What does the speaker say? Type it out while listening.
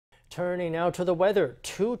Turning now to the weather.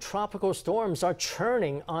 Two tropical storms are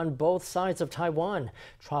churning on both sides of Taiwan.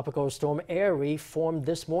 Tropical Storm Aere, formed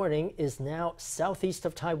this morning, is now southeast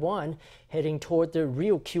of Taiwan, heading toward the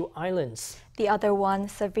Ryukyu Islands. The other one,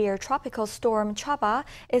 severe Tropical Storm Chaba,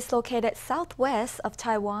 is located southwest of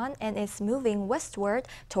Taiwan and is moving westward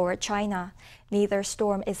toward China. Neither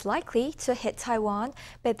storm is likely to hit Taiwan,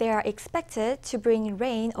 but they are expected to bring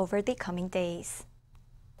rain over the coming days.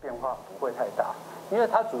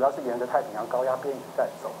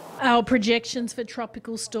 Our projections for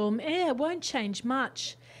Tropical Storm Aere won't change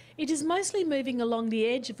much. It is mostly moving along the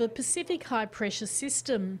edge of a Pacific high-pressure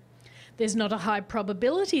system. There's not a high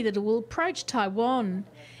probability that it will approach Taiwan.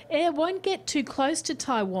 Aere won't get too close to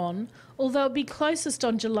Taiwan, although it'll be closest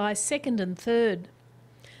on July 2nd and 3rd.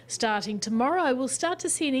 Starting tomorrow, we'll start to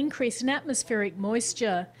see an increase in atmospheric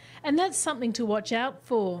moisture, and that's something to watch out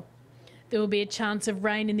for. There will be a chance of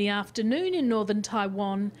rain in the afternoon in northern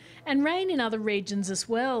Taiwan and rain in other regions as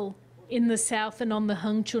well. In the south and on the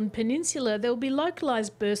Hengchun Peninsula, there will be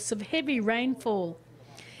localized bursts of heavy rainfall.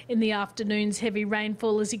 In the afternoons, heavy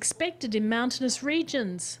rainfall is expected in mountainous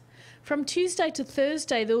regions. From Tuesday to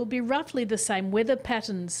Thursday, there will be roughly the same weather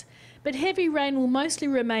patterns, but heavy rain will mostly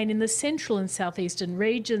remain in the central and southeastern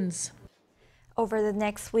regions. Over the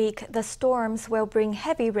next week, the storms will bring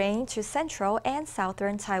heavy rain to central and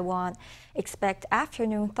southern Taiwan. Expect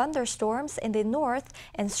afternoon thunderstorms in the north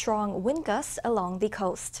and strong wind gusts along the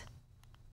coast.